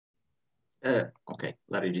Ok,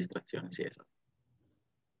 la registrazione, sì, esatto.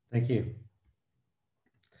 Thank you.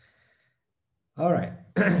 All right.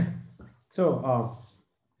 So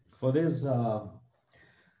for this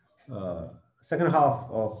second half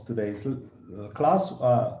of today's class,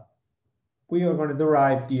 we are going to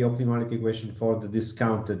derive the optimality equation for the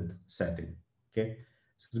discounted setting. Okay.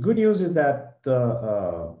 So the good news is that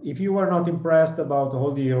if you are not impressed about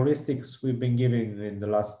all the heuristics we've been giving in the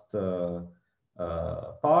last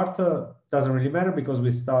part, doesn't really matter, because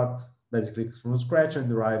we start basically from scratch and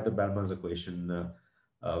derive the Bellman's equation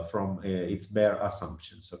from its bare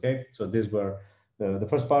assumptions. Okay, so these were the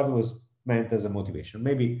first part was meant as a motivation.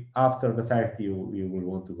 Maybe after the fact you will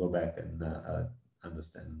want to go back and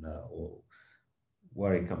understand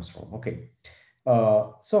where it comes from. Okay,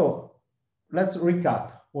 so let's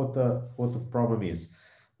recap what the problem is.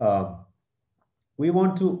 We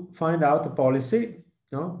want to find out a policy,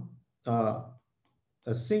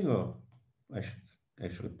 a single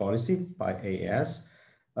actually policy by AS,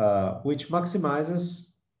 which maximizes.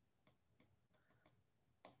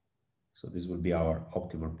 So this will be our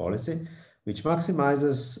optimal policy, which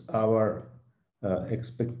maximizes our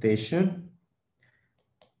expectation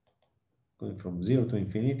going from 0 to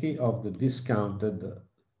infinity of the discounted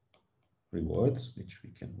rewards, which we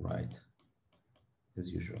can write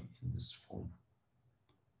as usual in this form.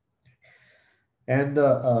 And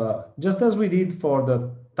just as we did for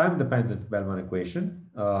the time-dependent Bellman equation,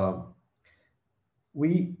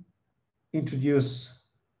 we introduce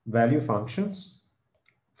value functions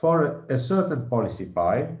for a certain policy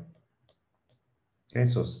pi. And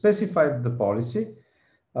so specified the policy,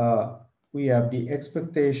 we have the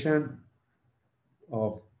expectation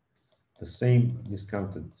of the same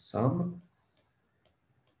discounted sum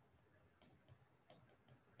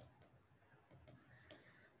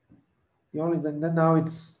then now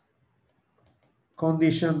it's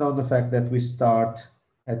conditioned on the fact that we start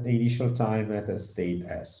at the initial time at a state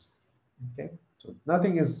S. Okay, so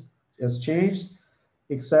nothing has changed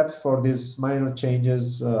except for these minor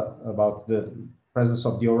changes about the presence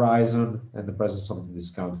of the horizon and the presence of the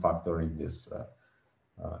discount factor in this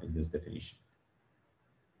definition.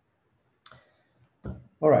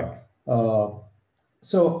 All right.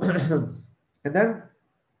 So, and then,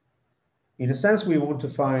 in a sense, we want to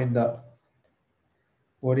find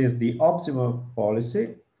what is the optimal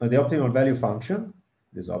policy, or the optimal value function,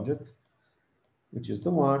 this object, which is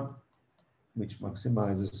the one which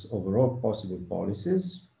maximizes overall possible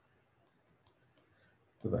policies,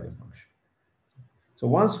 the value function. So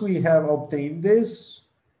once we have obtained this,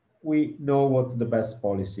 we know what the best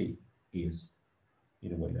policy is,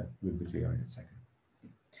 in a way that will be clear in a second.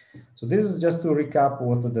 So this is just to recap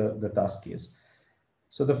what the task is.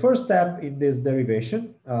 So the first step in this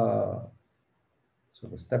derivation, so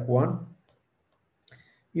the step 1,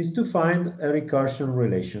 is to find a recursion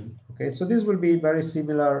relation. Okay, so this will be very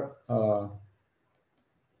similar to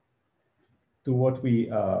what we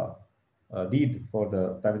did for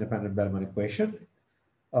the time-dependent Bellman equation.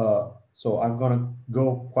 So I'm going to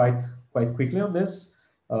go quite quickly on this.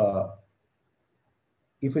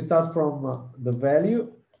 If we start from the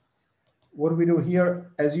value, what we do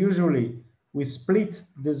here, as usually, we split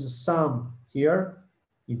this sum here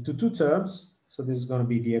into 2 terms. So this is going to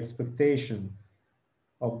be the expectation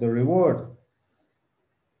of the reward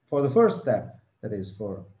for the first step, that is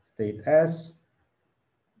for state S,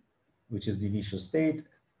 which is the initial state,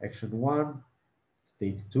 action 1,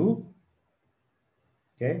 state 2,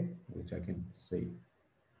 okay, which I can say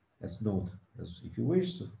as note as if you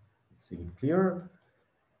wish, so it's even clearer,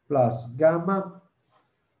 plus gamma,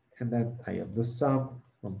 and then I have the sum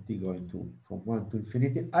from t going from 1 to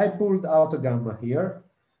infinity. I pulled out a gamma here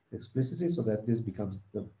explicitly so that this becomes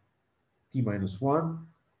the t minus 1,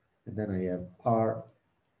 and then I have r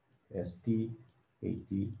st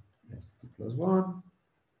at st plus 1.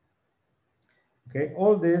 Okay,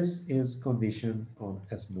 all this is conditioned on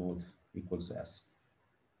S node equals S.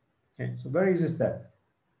 Okay, so very easy step.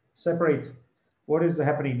 Separate what is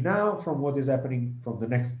happening now from what is happening from the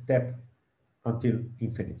next step until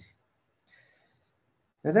infinity.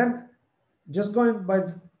 And then just going by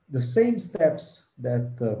the same steps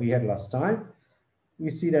that we had last time, we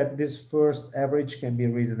see that this first average can be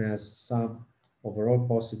written as sum over all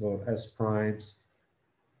possible S primes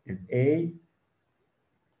and A.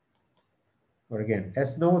 Or again,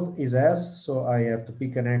 S node is S, so I have to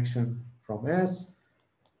pick an action from S.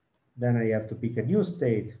 Then I have to pick a new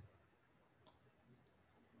state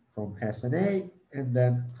from S and A, and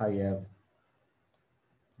then I have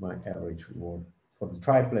my average reward for the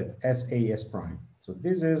triplet SA S prime. So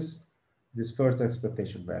this is this first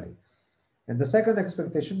expectation value. And the second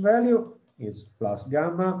expectation value is plus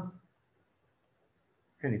gamma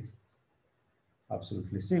And it's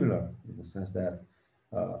absolutely similar in the sense that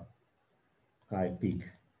I pick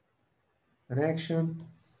an action.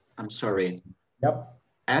 I'm sorry. Yep.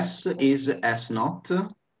 S is S naught.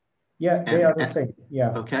 Yeah, they are the same.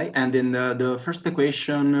 Yeah. Okay, and in the first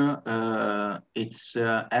equation, it's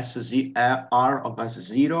R of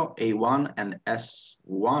S0, A1, and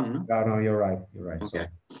S1. No, no, you're right. You're right. Okay.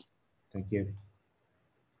 So, thank you.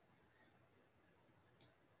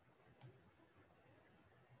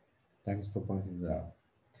 Thanks for pointing that out.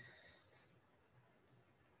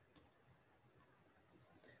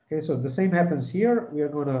 Okay, so the same happens here. We are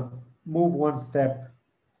going to move one step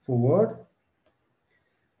forward.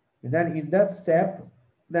 And then in that step,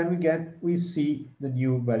 then we see the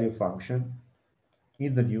new value function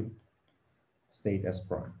in the new state S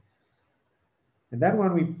prime. And then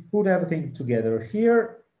when we put everything together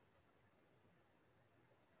here,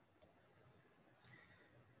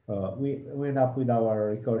 we end up with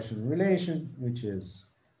our recursion relation, which is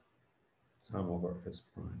sum over S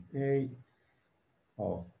prime A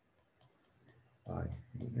of I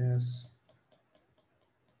AS,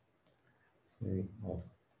 say of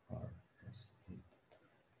RSA.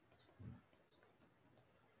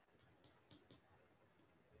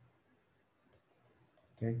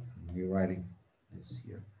 Okay, I'm rewriting this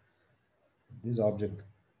here. This object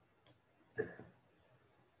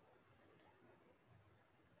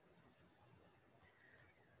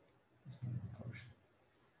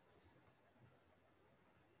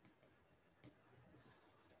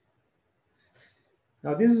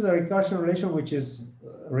now this is a recursion relation which is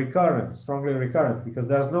recurrent, strongly recurrent, because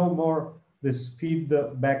there's no more this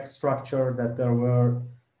feedback structure that there were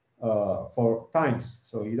for times.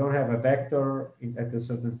 So you don't have a vector at a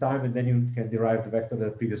certain time and then you can derive the vector at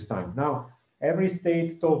the previous time. Now, every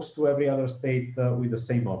state talks to every other state with the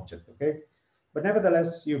same object, okay? But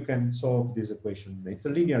nevertheless, you can solve this equation. It's a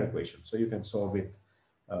linear equation, so you can solve it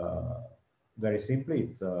very simply.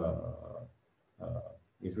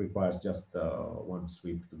 It requires just one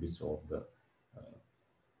sweep to be solved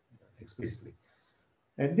explicitly.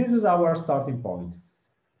 And this is our starting point.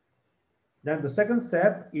 Then the second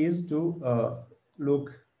step is to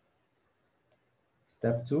look,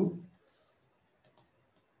 step 2,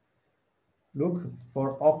 look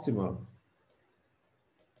for optimal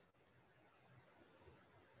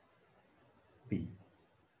V,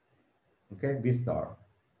 okay, V star,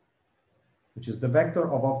 which is the vector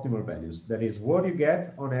of optimal values. That is what you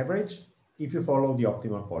get on average if you follow the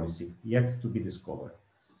optimal policy, yet to be discovered.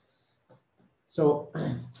 So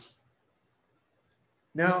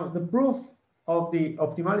now the proof of the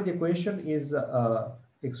optimality equation is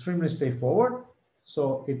extremely straightforward.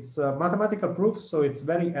 So it's a mathematical proof, so it's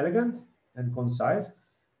very elegant and concise.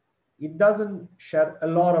 It doesn't shed a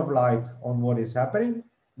lot of light on what is happening,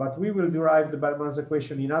 but we will derive the Bellman's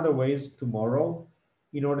equation in other ways tomorrow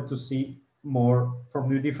in order to see more from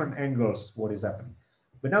the different angles what is happening.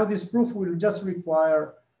 But now this proof will just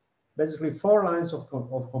require basically 4 lines of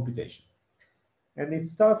computation. And it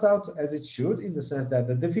starts out as it should, in the sense that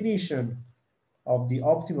the definition of the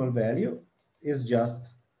optimal value is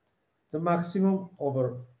just the maximum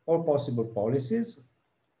over all possible policies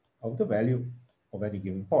of the value of any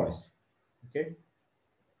given policy, okay?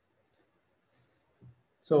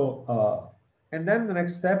 So, and then the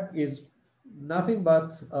next step is nothing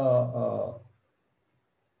but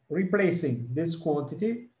replacing this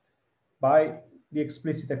quantity by the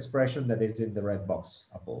explicit expression that is in the red box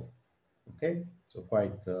above, okay? So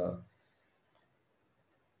quite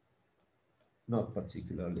not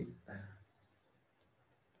particularly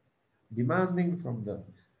demanding from the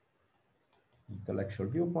intellectual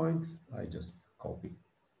viewpoint. I just copy.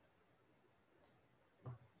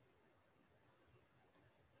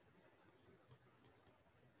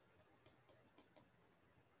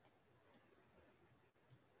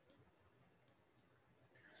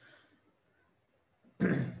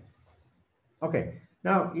 Okay,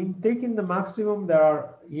 now in taking the maximum, there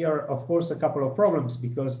are here, of course, a couple of problems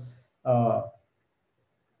because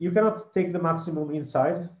you cannot take the maximum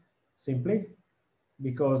inside simply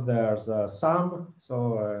because there's a sum,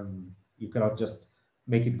 so you cannot just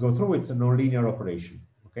make it go through. It's a nonlinear operation,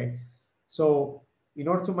 okay? So in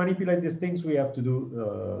order to manipulate these things, we have to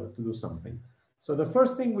do something. So the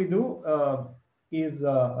first thing we do is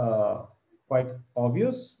quite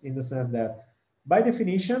obvious in the sense that by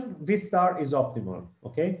definition, V star is optimal,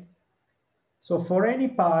 okay? So for any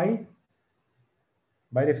pi,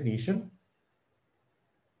 by definition,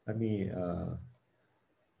 let me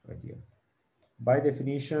right here. By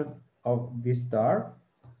definition of V star,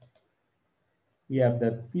 we have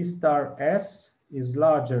that V star S is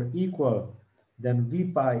larger equal than V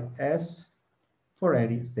pi S for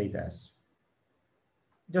any state S,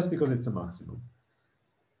 just because it's a maximum.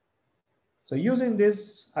 So using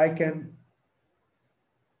this, I can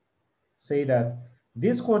say that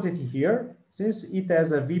this quantity here, since it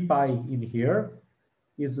has a v pi in here,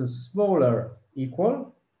 is a smaller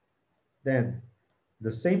equal than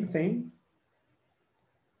the same thing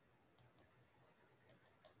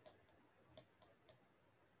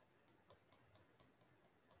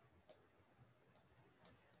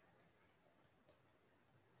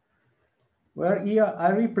where here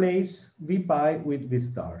I replace v pi with v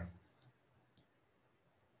star.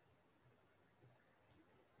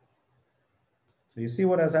 So you see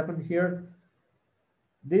what has happened here?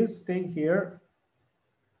 This thing here,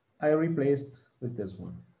 I replaced with this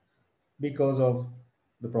one because of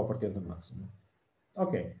the property of the maximum.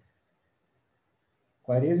 Okay,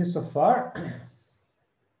 quite easy so far.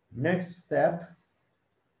 Next step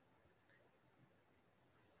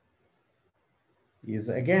is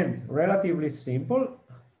again relatively simple.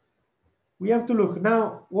 We have to look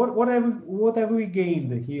now, what have we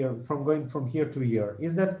gained here from going from here to here?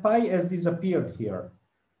 Is that pi has disappeared here.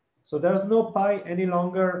 So there's no pi any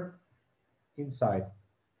longer inside.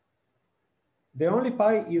 The only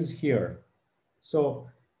pi is here. So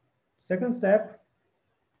second step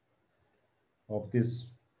of this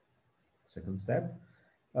second step,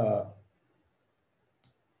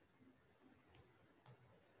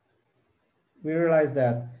 we realize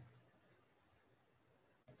that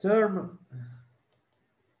term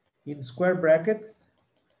in square bracket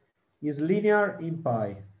is linear in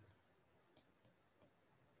pi.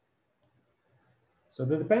 So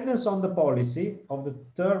the dependence on the policy of the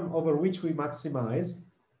term over which we maximize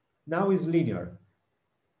now is linear.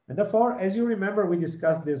 And therefore, as you remember, we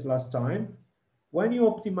discussed this last time, when you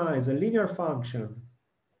optimize a linear function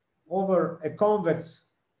over a convex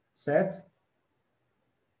set,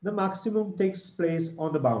 the maximum takes place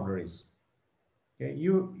on the boundaries. Okay,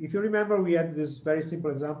 if you remember, we had this very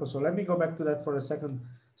simple example. So let me go back to that for a second,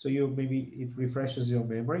 so maybe it refreshes your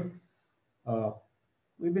memory.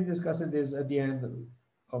 We've been discussing this at the end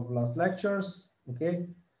of last lectures. Okay,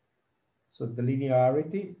 so the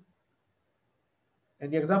linearity,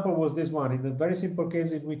 and the example was this one. In the very simple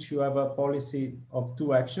case in which you have a policy of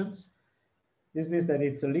two actions, this means that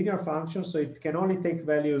it's a linear function, so it can only take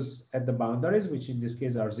values at the boundaries, which in this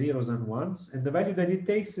case are zeros and ones, and the value that it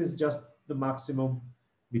takes is just the maximum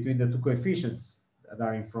between the two coefficients that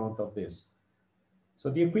are in front of this.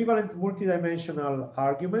 So the equivalent multidimensional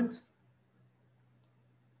argument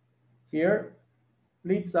here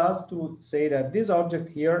leads us to say that this object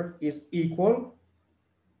here is equal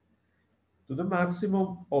to the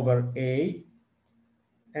maximum over A,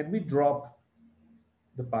 and we drop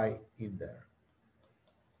the pi in there.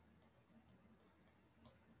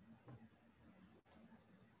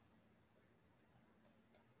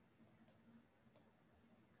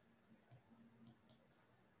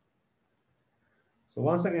 So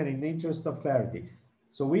once again, in the interest of clarity,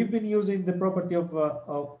 so we've been using the property of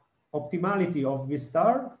optimality of V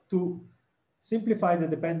star to simplify the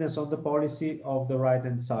dependence on the policy of the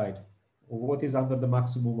right-hand side, of what is under the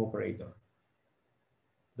maximum operator.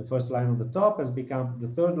 The first line on the top has become the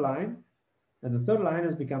third line, and the third line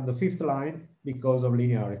has become the fifth line because of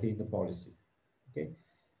linearity in the policy. Okay.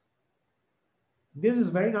 This is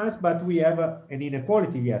very nice, but we have an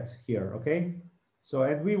inequality yet here, okay? So,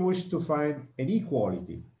 and we wish to find an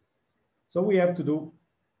equality. So we have to do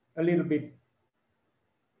a little bit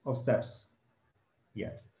of steps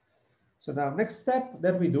yet. So now next step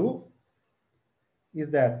that we do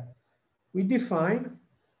is that we define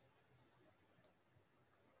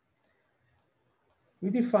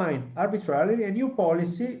arbitrarily a new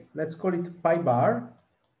policy, let's call it pi bar,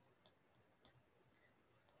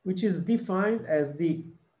 which is defined as the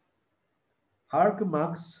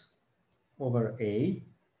argmax over A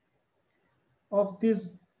of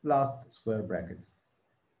this last square bracket.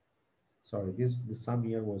 Sorry, the sum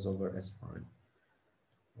here was over S prime,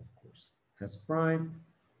 of course. S prime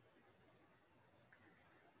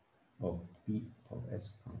of P of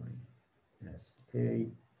S prime S A.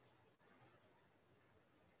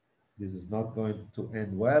 This is not going to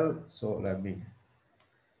end well, so let me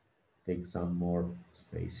take some more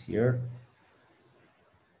space here.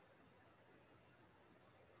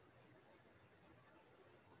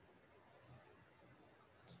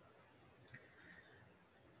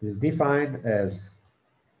 Is defined as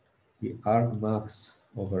the argmax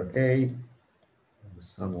over A, the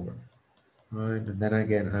sum over S prime, and then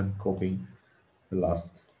again I'm copying the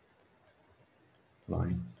last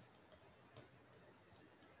line.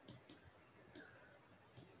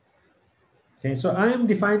 Okay, so I am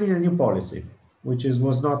defining a new policy. which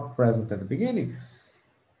was not present at the beginning.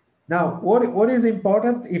 Now, what is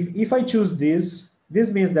important, if I choose this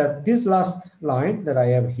means that this last line that I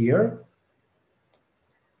have here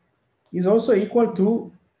is also equal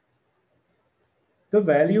to the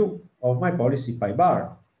value of my policy pi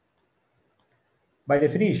bar, by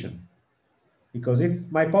definition. Because if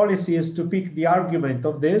my policy is to pick the argument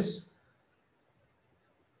of this,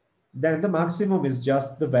 then the maximum is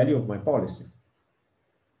just the value of my policy.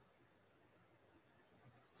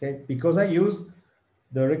 Okay, because I used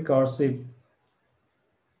the recursive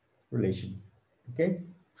relation. Okay,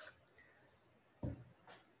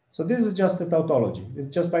 so this is just a tautology, it's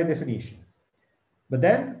just by definition. But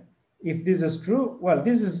then, if this is true, well,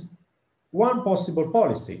 this is one possible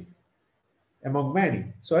policy among many.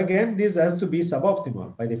 So again, this has to be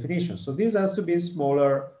suboptimal by definition. So this has to be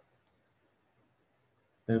smaller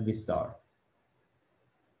than V star.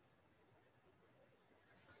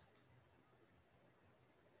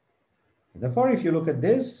 And therefore, if you look at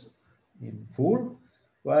this in full,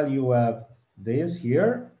 well, you have this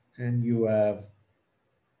here, and you have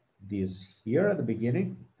this here at the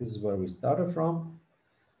beginning. This is where we started from.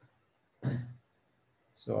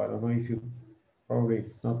 So I don't know if you, probably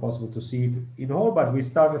it's not possible to see it in all, but we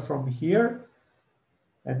started from here,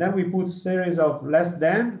 and then we put series of less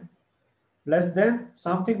than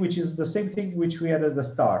something which is the same thing which we had at the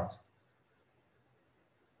start.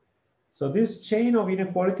 So this chain of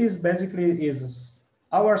inequalities basically is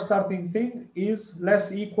our starting thing is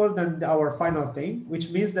less equal than our final thing,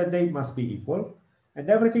 which means that they must be equal, and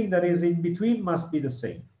everything that is in between must be the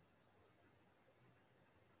same.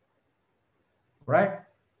 Right?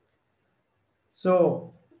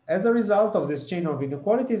 So as a result of this chain of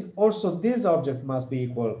inequalities, also this object must be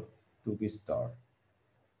equal to V star.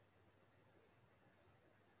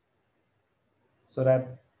 So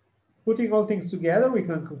that putting all things together, we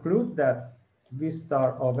can conclude that V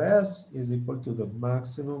star of S is equal to the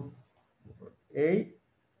maximum over A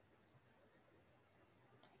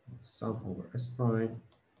sum over S prime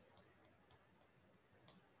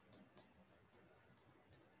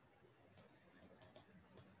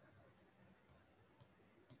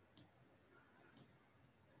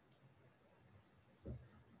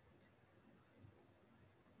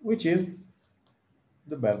which is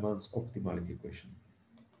the Bellman's optimality equation.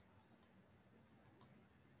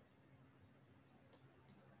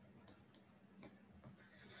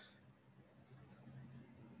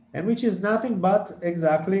 And which is nothing but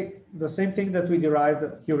exactly the same thing that we derived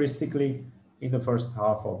heuristically in the first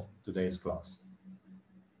half of today's class.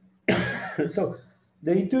 So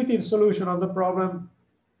the intuitive solution of the problem,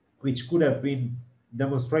 which could have been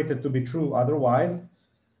demonstrated to be true otherwise,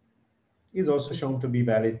 is also shown to be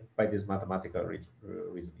valid by this mathematical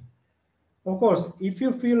reasoning. Of course, if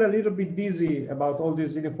you feel a little bit dizzy about all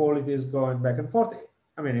these inequalities going back and forth,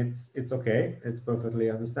 I mean, it's okay, it's perfectly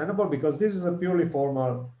understandable, because this is a purely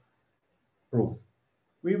formal proof.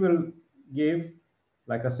 We will give,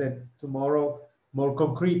 like I said, tomorrow, more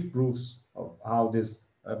concrete proofs of how this,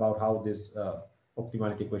 about how this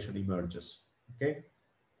optimality equation emerges, okay?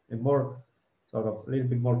 A more sort of a little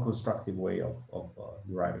bit more constructive way of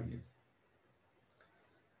deriving it.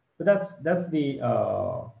 But that's the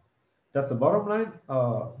bottom line.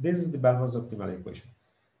 This is the Bellman's optimality equation.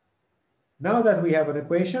 Now that we have an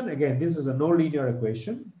equation, again, this is a nonlinear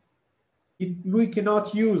equation. We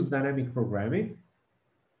cannot use dynamic programming,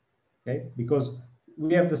 okay? Because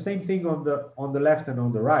we have the same thing on the left and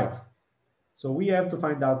on the right. So we have to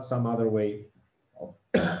find out some other way of,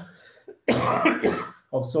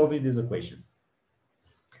 of solving this equation.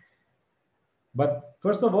 But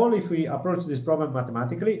first of all, if we approach this problem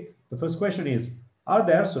mathematically, the first question is, are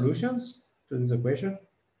there solutions to this equation?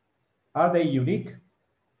 Are they unique?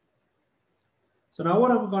 So now what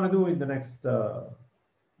I'm going to do in the next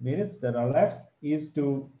minutes that are left is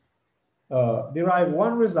to derive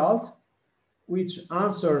one result which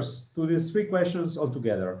answers to these three questions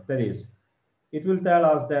altogether. That is, it will tell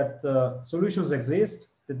us that solutions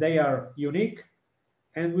exist, that they are unique,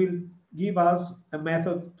 and will give us a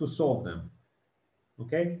method to solve them.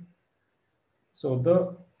 Okay? So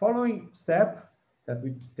the following step that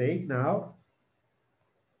we take now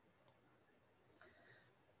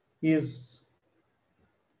is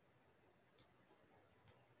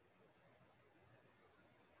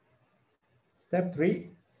step 3,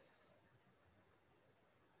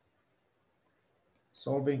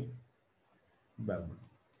 solving Bellman.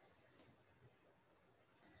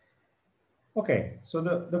 Okay, so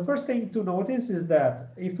the first thing to notice is that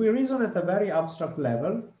if we reason at a very abstract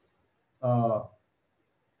level,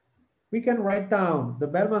 we can write down the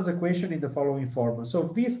Bellman's equation in the following form. So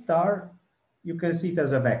V star you can see it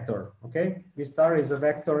as a vector, okay? V star is a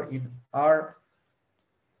vector in R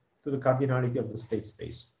to the cardinality of the state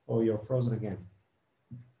space. Oh, you're frozen again.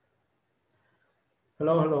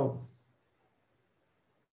 Hello, hello.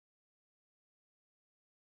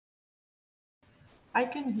 I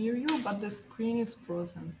can hear you, but the screen is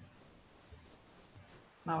frozen.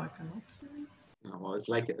 Now I cannot hear you. No, it's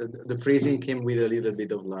like the freezing came with a little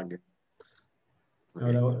bit of lag.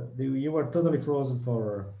 Okay. No, you were totally frozen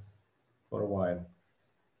for a while.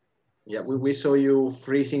 Yeah, we saw you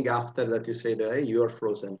freezing after that. You said, hey, you are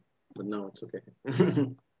frozen, but no, it's okay.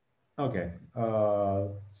 Okay,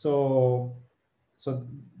 so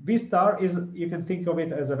V star is, you can think of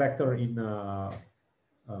it as a vector in a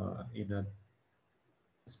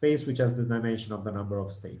space which has the dimension of the number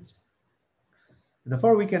of states. And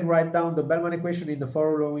therefore, we can write down the Bellman equation in the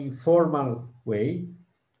following formal way,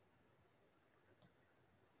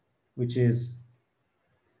 which is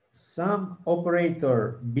some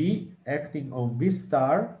operator B acting on V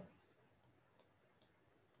star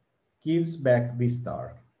gives back V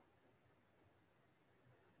star.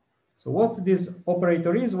 So what this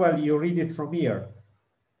operator is, well, you read it from here.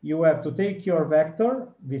 You have to take your vector,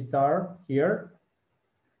 V star here,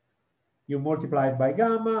 you multiply it by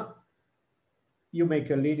gamma, you make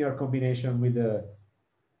a linear combination with the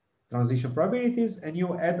transition probabilities, and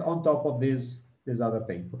you add on top of this other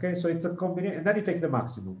thing. Okay, so it's a combination, and then you take the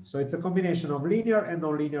maximum. So it's a combination of linear and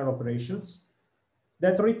nonlinear operations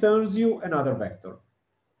that returns you another vector.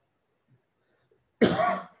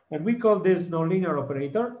 And we call this nonlinear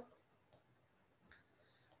operator,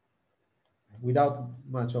 without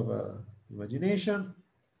much of a imagination,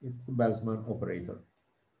 it's the Boltzmann operator.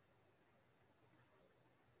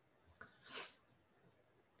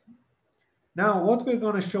 Now, what we're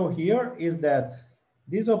going to show here is that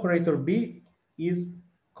this operator B is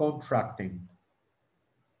contracting.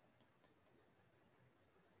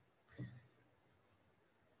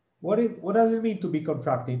 What does it mean to be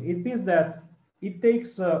contracting? It means that it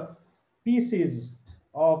takes pieces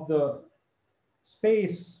of the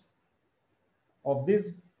space of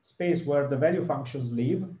this space where the value functions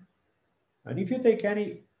live. And if you take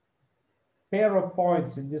any pair of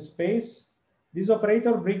points in this space, this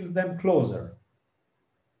operator brings them closer.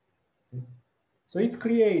 So it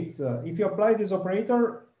creates, if you apply this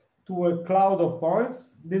operator to a cloud of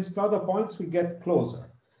points, this cloud of points will get closer.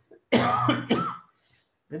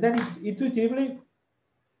 And then intuitively,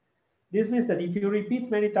 this means that if you repeat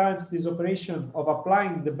many times this operation of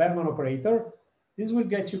applying the Bellman operator, this will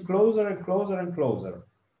get you closer and closer and closer.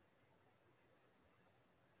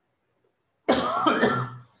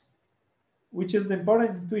 Which is the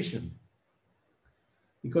important intuition,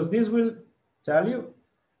 because this will tell you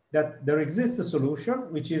that there exists a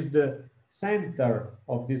solution, which is the center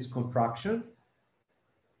of this contraction,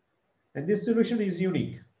 and this solution is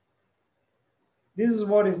unique. This is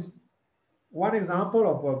what is one example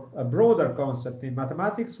of a broader concept in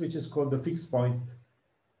mathematics, which is called the fixed point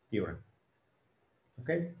theorem.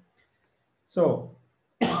 Okay, so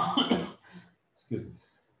excuse me.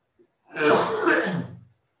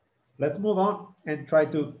 Let's move on and try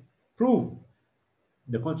to prove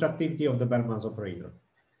the contractivity of the Bellman's operator.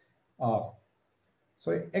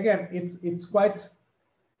 So again, it's quite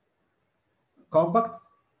compact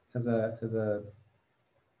as a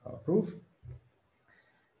proof.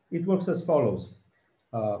 It works as follows.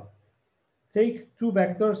 Take two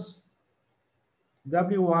vectors,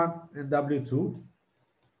 W1 and W2,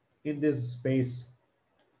 in this space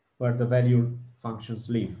where the value functions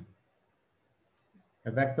live.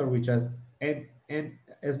 A vector which has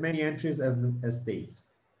as many entries as states.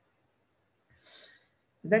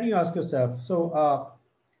 And then you ask yourself, so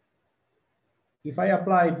if I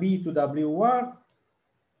apply B to W1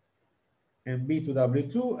 and B to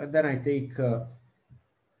W2, and then I take the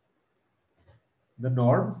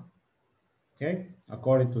norm, okay,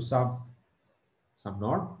 according to some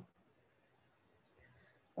norm,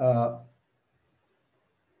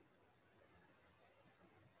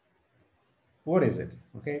 what is it?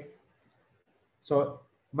 Okay, so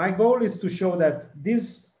my goal is to show that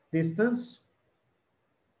this distance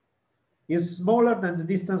is smaller than the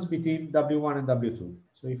distance between W1 and W2.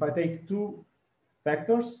 So if I take two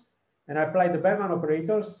vectors and I apply the Bellman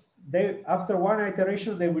operators, they, after one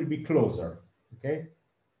iteration, they will be closer. Okay,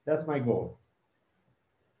 that's my goal.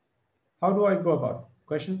 How do I go about it?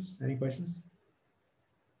 Questions? Any questions?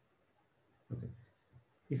 Okay.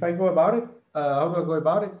 If I go about it, how do I go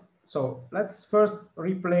about it? So let's first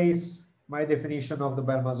replace my definition of the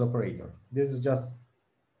Bellman's operator. This is just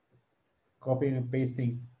copying and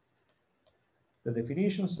pasting the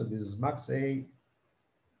definition. So this is max A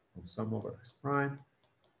of sum over S prime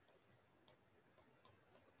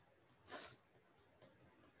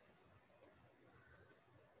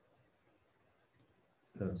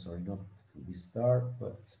sorry, not V star,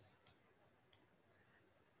 but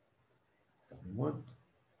W1.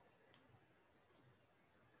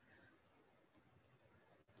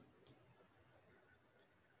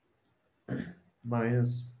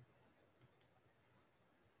 Minus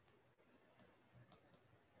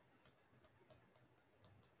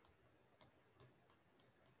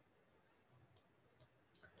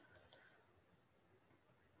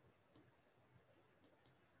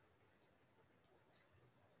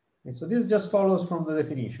okay, so this just follows from the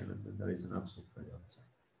definition, and then there is an absolute value outside.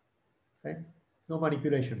 Okay, no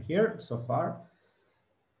manipulation here so far.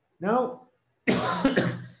 Now,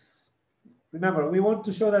 remember, we want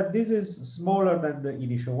to show that this is smaller than the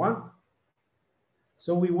initial one.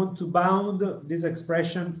 So we want to bound this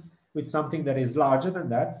expression with something that is larger than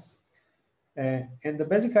that. And the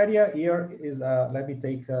basic idea here is, let me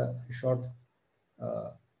take a short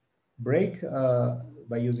break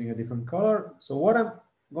by using a different color. So what I'm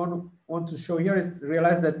going to want to show here is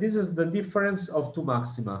realize that this is the difference of two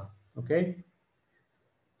maxima, okay?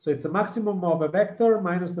 So it's a maximum of a vector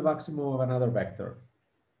minus the maximum of another vector.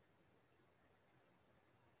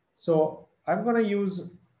 So I'm going to use,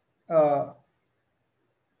 so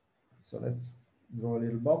let's draw a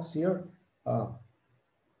little box here.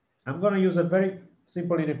 I'm going to use a very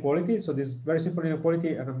simple inequality. So this very simple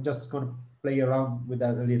inequality, and I'm just going to play around with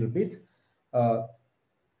that a little bit.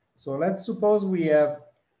 So let's suppose we have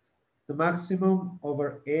the maximum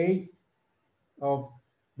over A of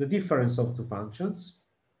the difference of two functions,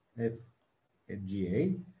 f and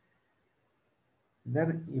GA. And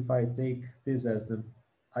then if I take this as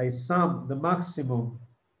I sum the maximum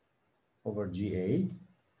over GA,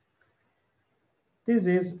 this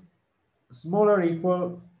is smaller or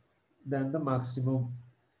equal than the maximum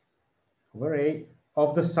over A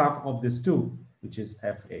of the sum of these two, which is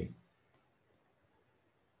FA.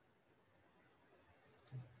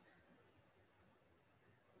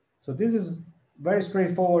 So this is very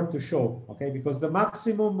straightforward to show, okay? Because the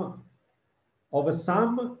maximum of a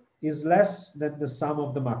sum is less than the sum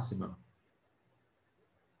of the maxima,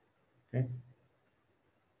 okay?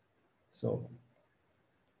 So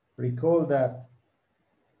recall that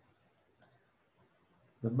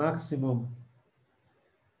the maximum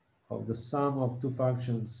of the sum of two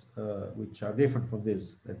functions which are different from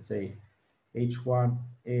this, let's say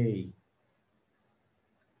H1A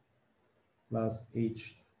plus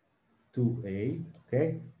H2A,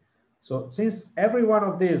 okay? So since every one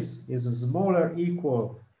of these is smaller or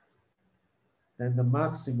equal than the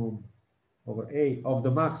maximum over A of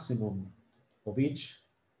the maximum of each,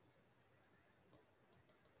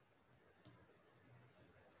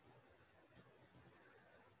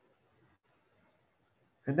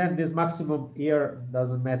 and then this maximum here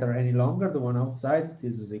doesn't matter any longer, the one outside,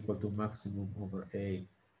 this is equal to maximum over A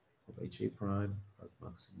of HA prime plus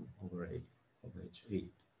maximum over A of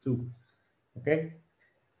HA2, okay?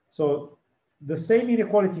 So the same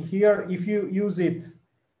inequality here, if you use it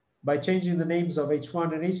by changing the names of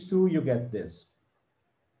H1 and H2, you get this.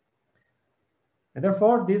 And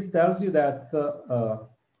therefore, this tells you that the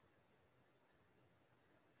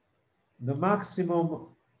maximum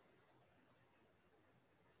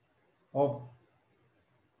of,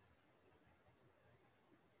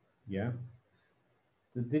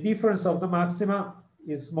 the difference of the maxima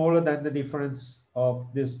is smaller than the difference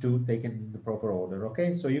of these two taken in the proper order,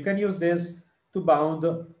 okay? So you can use this to bound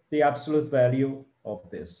the absolute value of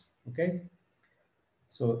this, okay?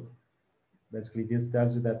 So basically this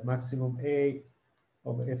tells you that maximum A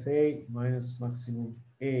of FA minus maximum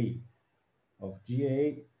A of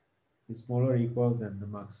GA is smaller or equal than the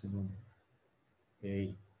maximum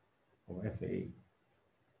A of FA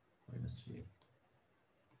minus GA.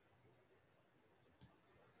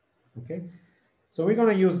 Okay, so we're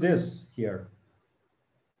going to use this here.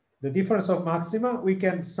 The difference of maxima, we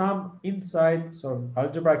can sum inside, so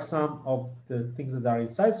algebraic sum of the things that are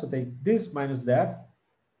inside. So take this minus that,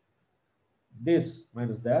 this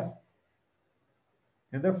minus that,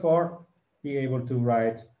 and therefore be able to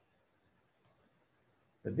write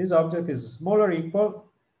that this object is smaller or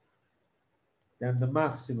equal than the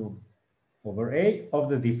maximum over A of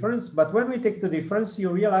the difference. But when we take the difference, you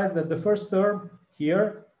realize that the first term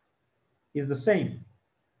here is the same.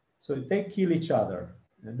 So they kill each other.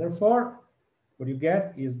 And therefore, what you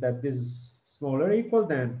get is that this is smaller or equal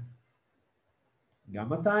than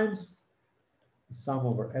gamma times the sum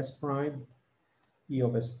over S prime, E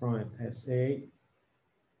of S prime, SA,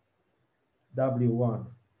 W1,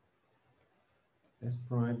 S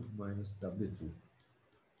prime minus W2,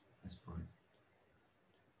 S prime.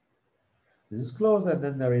 This is closed, and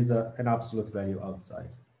then there is an absolute value outside.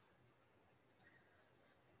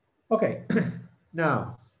 Okay,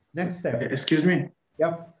 Now, next step. Excuse me.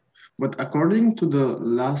 Yep. But according to the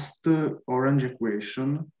last orange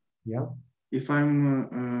equation, Yeah. if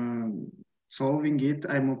I'm solving it,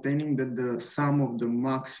 I'm obtaining that the sum of the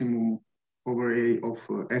maximum over A of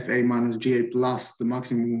FA minus GA plus the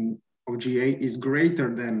maximum of GA is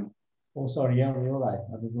greater than. Oh, sorry. Yeah, you're right.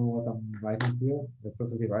 I don't know what I'm writing here. You're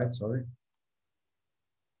perfectly right. Sorry.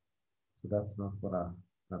 So that's not what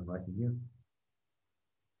I'm writing here.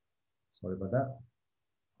 Sorry about that.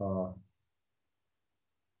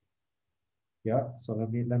 Yeah, so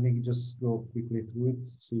let me just go quickly through it,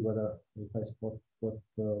 see whether if I spot what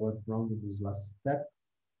went wrong in this last step.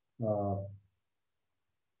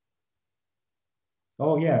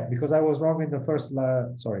 Oh yeah, because I was wrong in the first.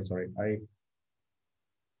 Sorry,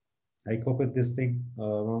 I copied this thing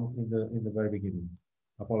wrong in the very beginning.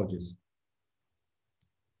 Apologies.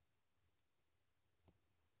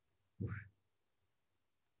 Oof.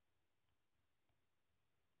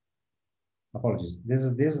 Apologies. This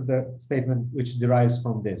is the statement which derives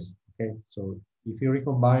from this. Okay, so if you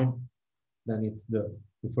recombine, then it's the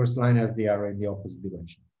first line has the arrow in the opposite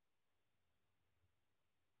direction.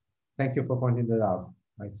 Thank you for pointing that out.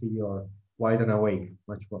 I see you're wide and awake,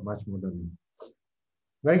 much more than me.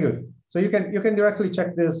 Very good. So you can directly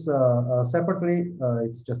check this separately.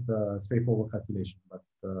 It's just a straightforward calculation, but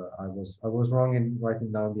I was wrong in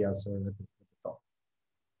writing down the answer at the top.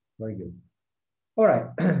 Very good. All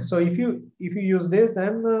right. So if you use this,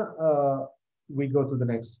 then we go to the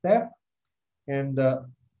next step, and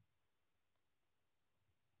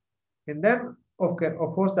then okay,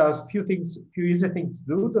 of course, there's few easy things to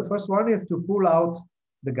do. The first one is to pull out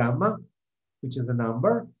the gamma, which is a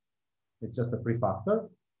number. It's just a prefactor.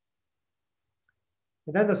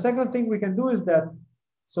 And then the second thing we can do is that,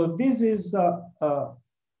 so this is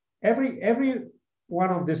every one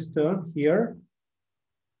of this term here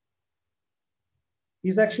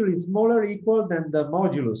is actually smaller or equal than the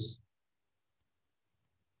modulus.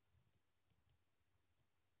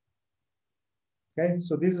 Okay,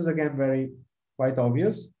 so this is again quite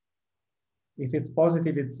obvious. If it's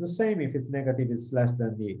positive, it's the same. If it's negative, it's less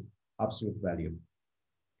than the absolute value.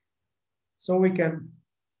 So we can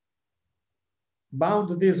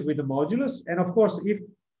bound this with the modulus. And of course, if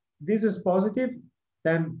this is positive,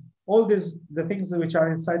 then all the things which are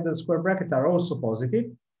inside the square bracket are also positive.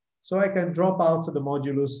 So I can drop out the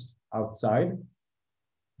modulus outside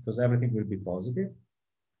because everything will be positive.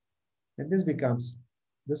 And this becomes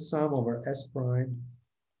the sum over S prime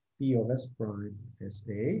P of S prime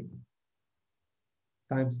SA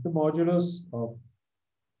times the modulus of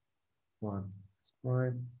 1 S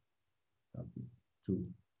prime W2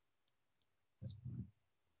 S prime.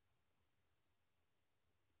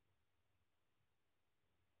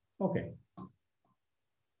 Okay.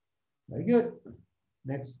 Very good.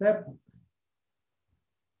 Next step.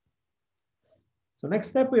 So next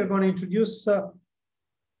step, we are going to introduce the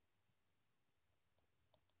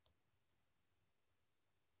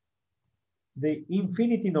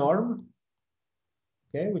infinity norm,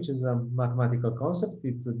 okay, which is a mathematical concept.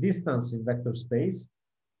 It's a distance in vector space,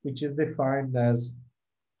 which is defined as,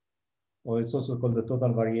 or it's also called the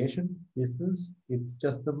total variation distance. It's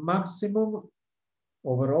just the maximum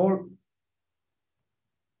over all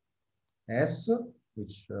S,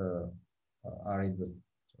 which are in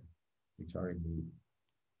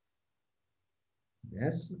the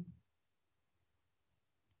S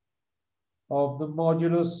of the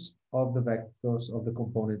modulus of the vectors, of the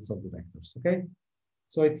components of the vectors, okay?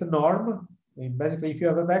 So it's a norm. And basically, if you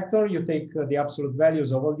have a vector, you take the absolute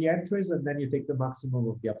values of all the entries, and then you take the maximum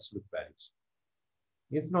of the absolute values.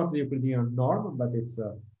 It's not the Euclidean norm, but it's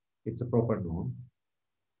a proper norm.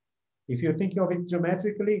 If you think of it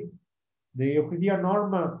geometrically, the Euclidean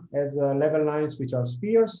norm has level lines which are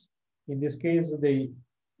spheres. In this case, the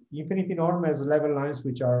infinity norm has level lines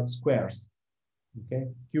which are squares, okay?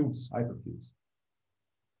 Cubes, hypercubes.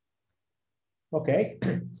 Okay,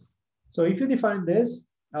 so if you define this,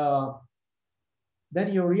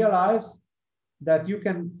 then you realize that you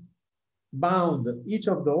can bound each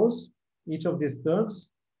of these terms.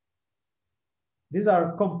 These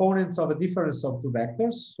are components of a difference of two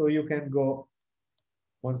vectors. So you can go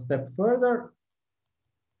one step further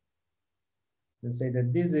and say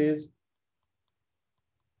that this is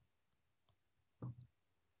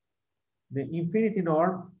the infinity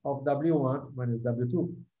norm of W1 minus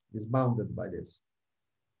W2 is bounded by this.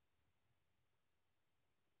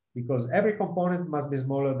 Because every component must be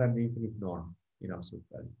smaller than the infinite norm in absolute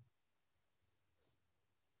value.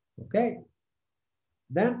 Okay.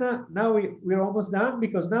 Then now we're almost done,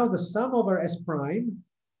 because now the sum over S prime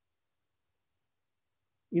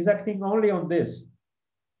is acting only on this.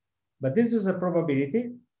 but this is a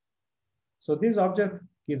probability. So this object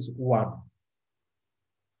gives 1.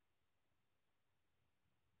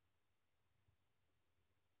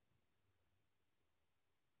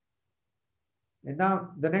 And now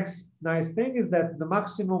the next nice thing is that the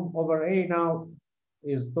maximum over A now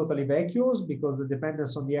is totally vacuous because the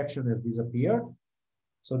dependence on the action has disappeared.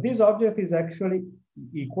 So this object is actually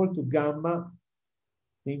equal to gamma,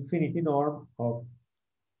 the infinity norm of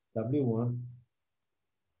W1 .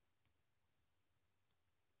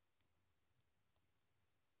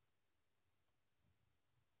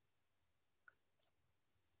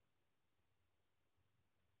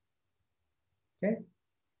 Okay,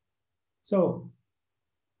 so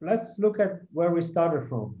let's look at where we started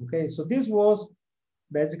from. Okay, so this was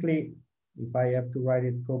basically, if I have to write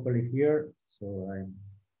it properly here, so I'm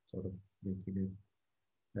sort of making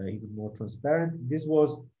it even more transparent. This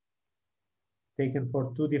was taken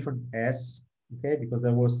for 2 different S, okay, because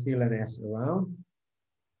there was still an S around.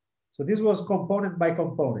 So this was component by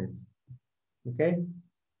component, okay.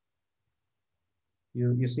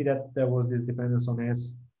 You see that there was this dependence on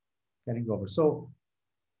S carrying over. So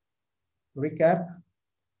recap,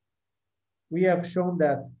 we have shown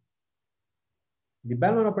that the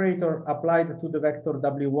Bellman operator applied to the vector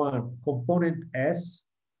W1 component S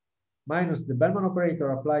minus the Bellman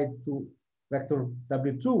operator applied to vector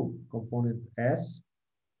W2 component S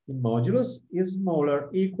in modulus is smaller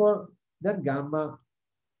equal than gamma,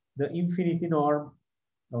 the infinity norm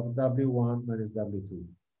of W1 minus W2.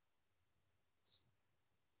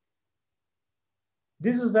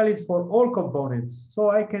 This is valid for all components. So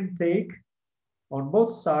I can take on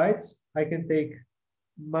both sides, I can take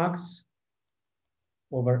max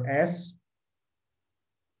over S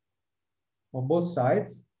on both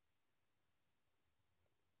sides.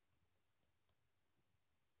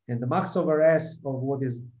 And the max over S of what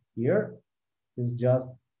is here is just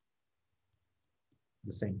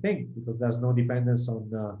the same thing because there's no dependence on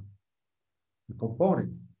the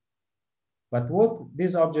component. But what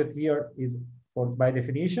this object here is, for by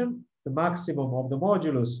definition, the maximum of the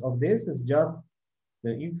modulus of this is just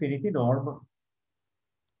the infinity norm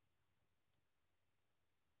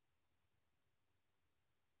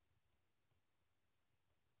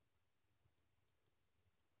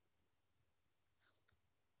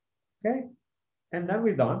okay, and then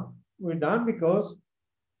we're done. We're done because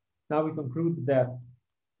now we conclude that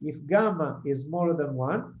if gamma is smaller than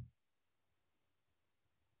 1,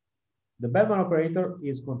 the Bellman operator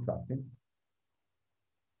is contracting.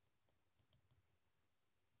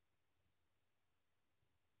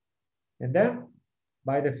 And then,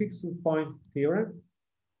 by the fixed point theorem,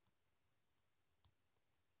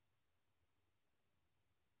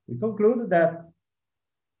 we conclude that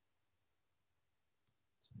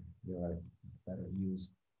better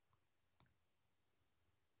use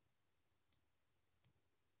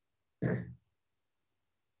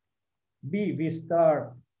B V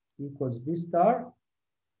star equals V star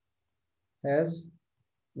has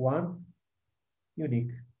one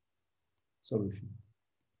unique solution,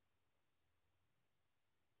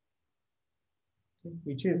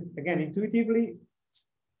 which is again intuitively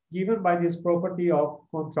given by this property of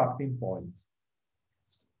contracting points.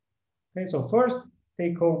 Okay, so first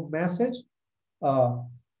take-home message: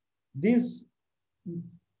 this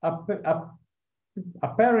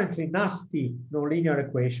apparently nasty nonlinear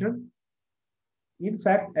equation, in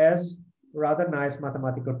fact, has rather nice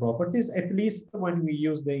mathematical properties, at least when we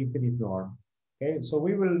use the infinite norm. Okay, so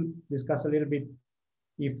we will discuss a little bit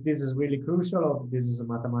if this is really crucial or this is a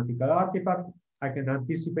mathematical artifact. I can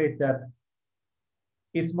anticipate that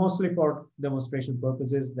it's mostly for demonstration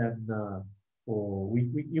purposes. Then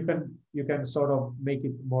you can sort of make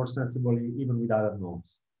it more sensible even with other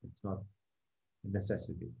norms. It's not a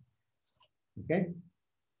necessity. Okay.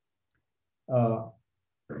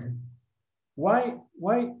 Why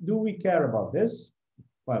do we care about this?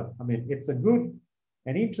 Well, I mean, it's a good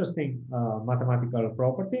and interesting mathematical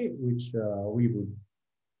property which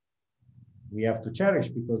we have to cherish,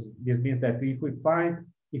 because this means that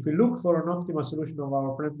if we look for an optimal solution of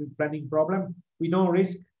our planning problem, we don't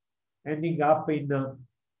risk ending up in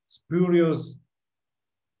spurious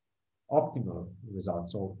optimal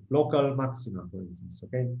results, so local maxima, for instance.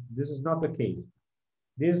 Okay, this is not the case.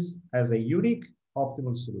 This has a unique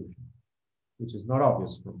optimal solution, which is not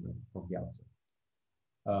obvious from the outset.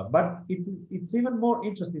 But it's even more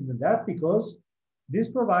interesting than that, because this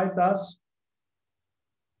provides us,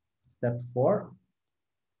 step 4,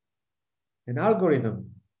 an algorithm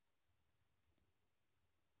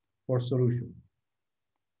for solution.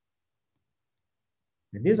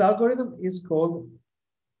 And this algorithm is called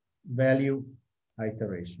value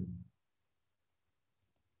iteration.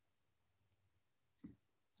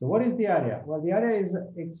 So what is the area? Well, the area is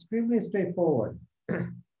extremely straightforward.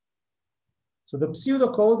 So the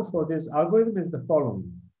pseudocode for this algorithm is the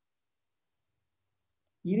following.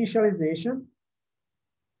 Initialization,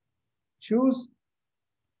 choose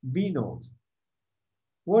V node.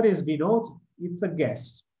 What is V node? It's a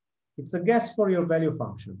guess. It's a guess for your value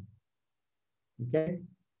function. Okay.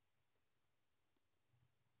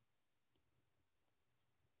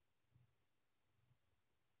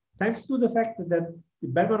 Thanks to the fact that the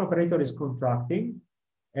Bellman operator is contracting,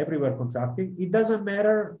 everywhere contracting, it doesn't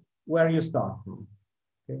matter where you start from.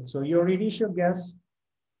 Okay, so your initial guess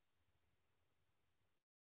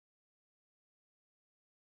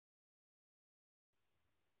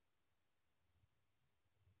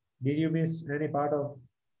did you miss any part of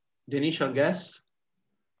The initial guess?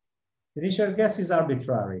 the initial guess is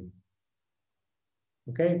arbitrary.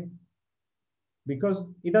 Okay, because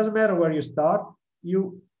it doesn't matter where you start,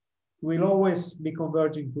 you will always be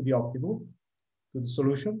converging to the optimum, to the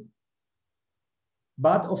solution.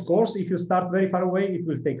 But of course, if you start very far away, it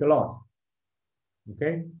will take a lot.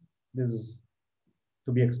 Okay, this is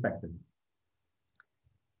to be expected.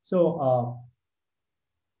 So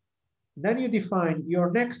then you define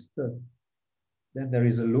your next, then there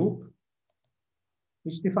is a loop,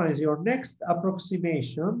 which defines your next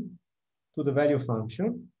approximation to the value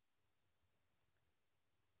function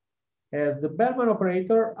as the Bellman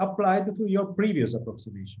operator applied to your previous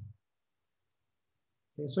approximation.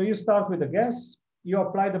 Okay, so you start with a guess, you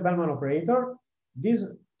apply the Bellman operator, this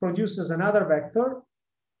produces another vector,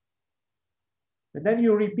 and then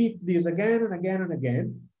you repeat this again and again and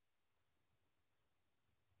again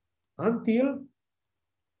until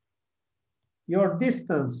your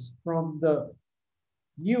distance from the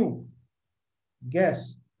new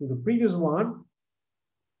guess to the previous one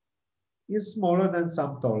is smaller than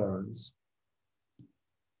some tolerance.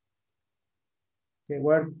 Okay,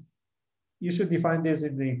 where you should define this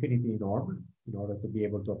in the infinity norm in order to be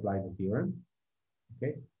able to apply the theorem.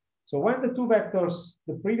 Okay, so when the two vectors,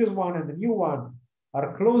 the previous one and the new one,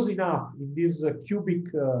 are close enough in this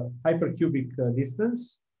cubic, hypercubic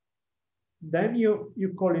distance, then you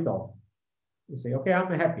call it off. You say, okay,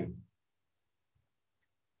 I'm happy.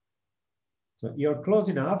 So you're close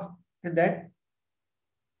enough, and then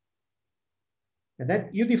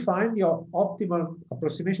you define your optimal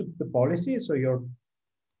approximation to the policy. So you're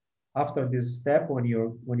after this step when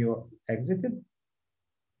you're exited.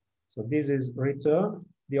 So this is return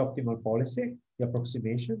the optimal policy, the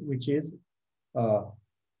approximation, which is as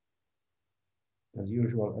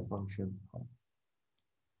usual a function of,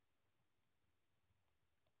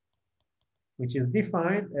 which is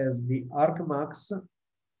defined as the argmax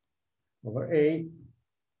over A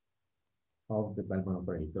of the Bellman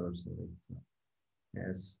operator. So it's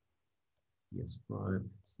S prime,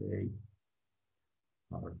 say,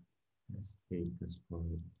 R S A S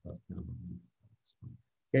prime plus gamma.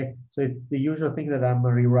 Okay, so it's the usual thing that I'm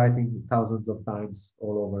rewriting thousands of times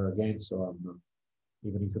all over again. So I'm not,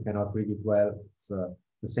 even if you cannot read it well, it's the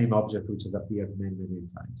same object which has appeared many, many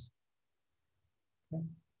times. Okay.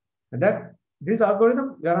 And that this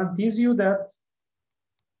algorithm guarantees you that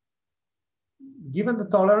given the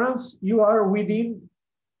tolerance, you are within,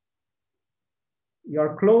 you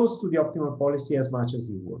are close to the optimal policy as much as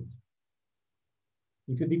you want.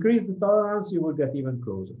 If you decrease the tolerance, you will get even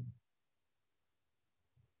closer.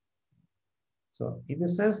 So in a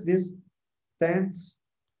sense, this tends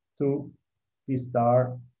to P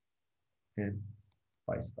star and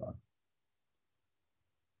phi star.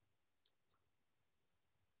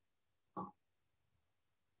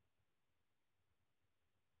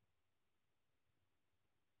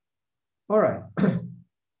 All right.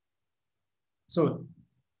 So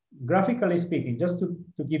graphically speaking, just to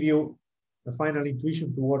give you the final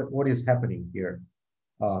intuition to what is happening here.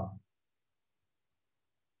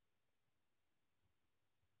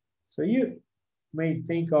 So you may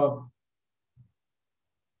think of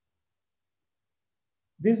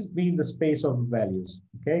this being the space of values,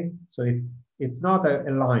 okay? So it's not a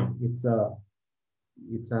line, it's a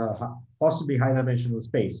possibly high dimensional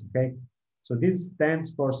space, okay? So this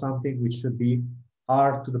stands for something which should be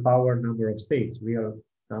R to the power number of states, real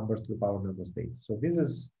numbers to the power number of states. So this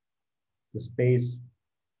is the space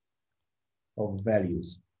of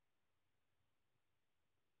values.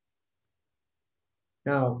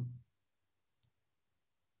 Now,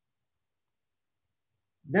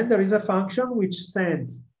 then there is a function which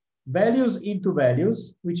sends values into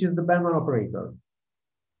values, which is the Bellman operator.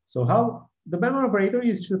 So how the Bellman operator,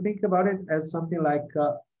 you should think about it as something like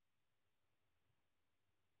a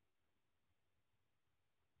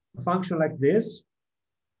function like this,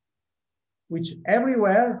 which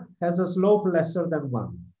everywhere has a slope lesser than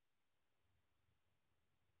 1.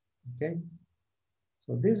 Okay,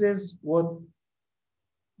 so this is what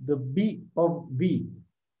the B of V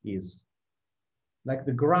is, like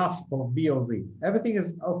the graph of B of V. Everything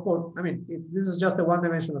is, of course, I mean, this is just a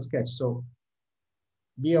one-dimensional sketch, so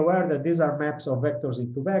be aware that these are maps of vectors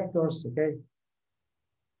into vectors, okay?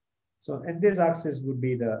 So, and this axis would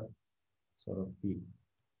be the sort of the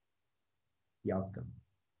outcome.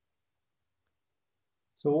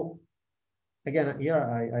 So, again, here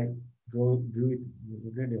I drew it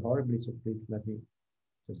really horribly, so please let me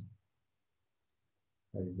just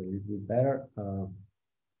write it a little bit better.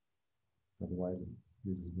 Otherwise,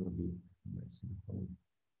 this is going to be messy.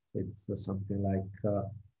 It's something like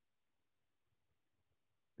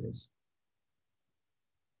this.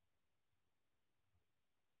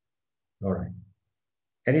 All right.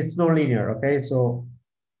 And it's non-linear, okay? So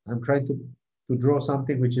I'm trying to draw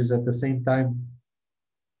something which is at the same time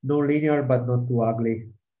non-linear, but not too ugly.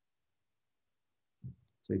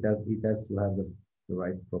 So it has to have the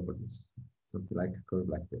right properties, something like a curve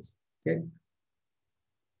like this, okay?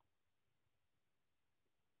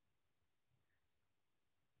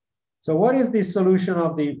 So what is the solution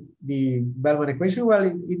of the Bellman equation? Well,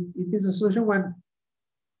 it is a solution when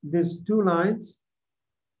these two lines,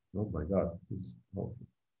 oh my God, this is awful.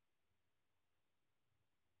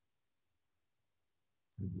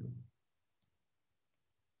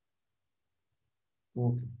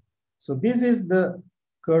 Okay, so this is the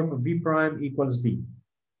curve V prime equals V.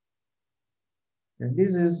 And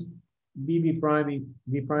this is BV prime,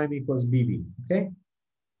 V prime equals BV, okay?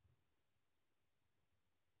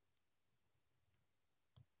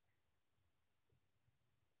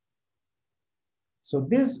 So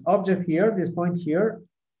this object here, this point here,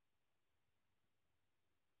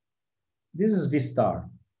 this is V star,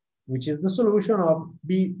 which is the solution of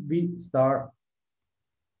BV star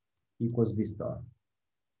equals V star.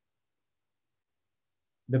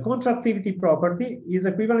 The contractivity property is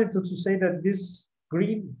equivalent to say that this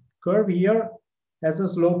green curve here has a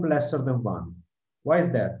slope lesser than 1. Why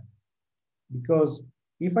is that? Because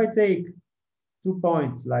if I take 2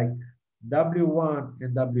 points like W1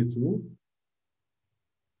 and W2,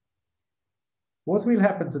 what will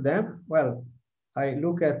happen to them? Well, I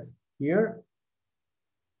look at here,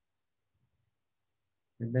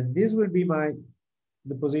 and then this will be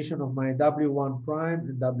the position of my W1 prime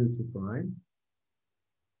and W2 prime,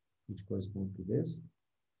 which correspond to this.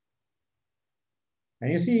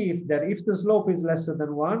 And you see if the slope is lesser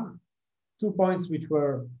than 1, 2 points which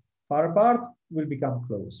were far apart will become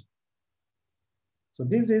close. So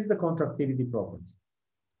this is the contractivity property.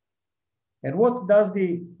 And what does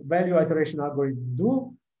the value iteration algorithm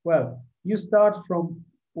do? Well, you start from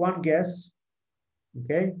one guess,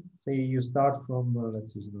 okay? Say you start from,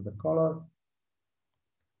 let's use another color.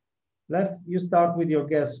 You start with your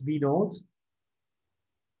guess V node.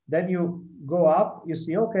 Then you go up, you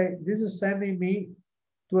see, okay, this is sending me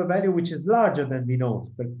to a value which is larger than V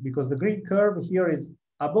node, because the green curve here is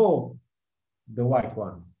above the white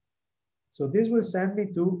one. So this will send me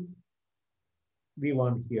to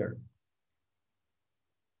V1 here.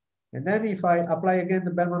 And then if I apply again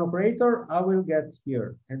the Bellman operator, I will get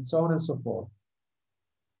here, and so on and so forth.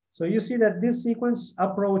 So you see that this sequence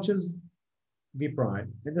approaches V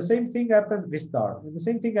prime. And the same thing happens, V star. And the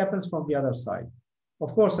same thing happens from the other side.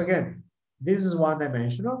 Of course, again, this is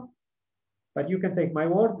one-dimensional, but you can take my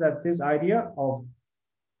word that this idea of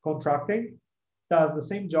contracting does the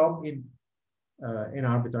same job in an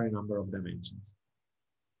arbitrary number of dimensions.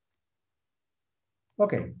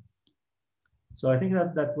 Okay. So I think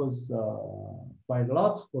that was quite a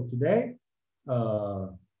lot for today.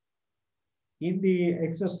 In the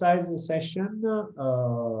exercise session,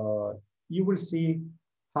 you will see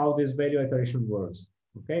how this value iteration works,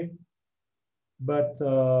 okay? But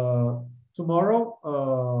tomorrow,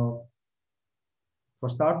 for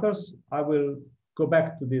starters, I will go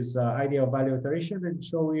back to this idea of value iteration and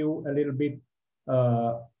show you a little bit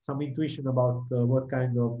some intuition about what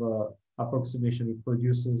kind of approximation it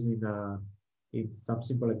produces in some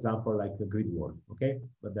simple example like the grid world, okay?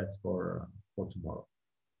 But that's for tomorrow.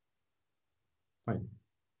 Fine.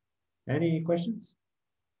 Any questions?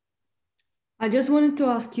 I just wanted to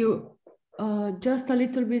ask you just a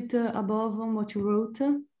little bit above on what you wrote.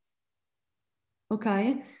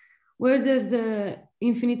 Okay, where there's the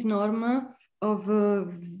infinite norm of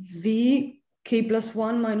V k plus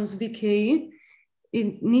 1 minus Vk,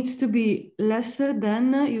 it needs to be lesser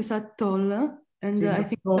than you said tall. And I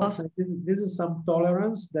think this is some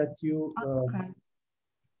tolerance that you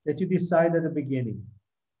decide at the beginning.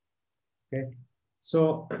 Okay,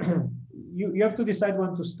 so you have to decide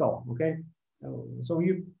when to stop. Okay, So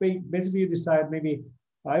you basically you decide maybe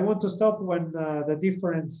I want to stop when the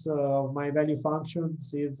difference of my value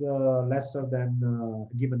functions is lesser than a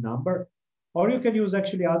given number. Or you can use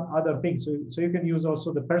actually other things. So you can use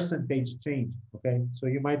also the percentage change. Okay, so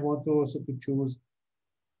you might want to also to choose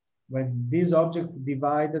when this object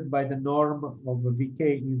divided by the norm of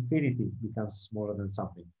vk infinity becomes smaller than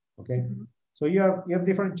something. Okay, so you have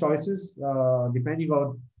different choices depending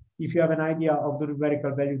on if you have an idea of the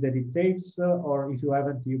numerical value that it takes, or if you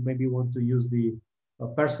haven't, you maybe want to use the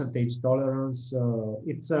percentage tolerance.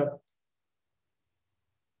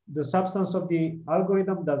 The substance of the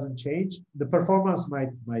algorithm doesn't change. The performance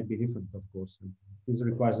might be different, of course. And this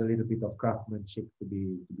requires a little bit of craftsmanship to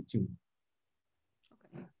be tuned.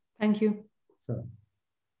 Okay. Thank you. Sure.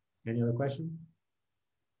 Any other question?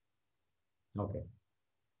 Okay.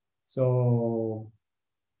 So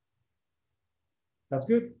that's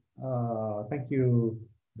good. Thank you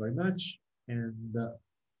very much, and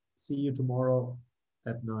see you tomorrow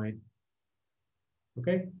at 9.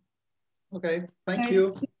 Okay. Okay. Thank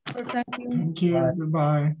you. Thank you. Thank you. Bye.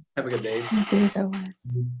 Goodbye. Have a good day. Thank you so much.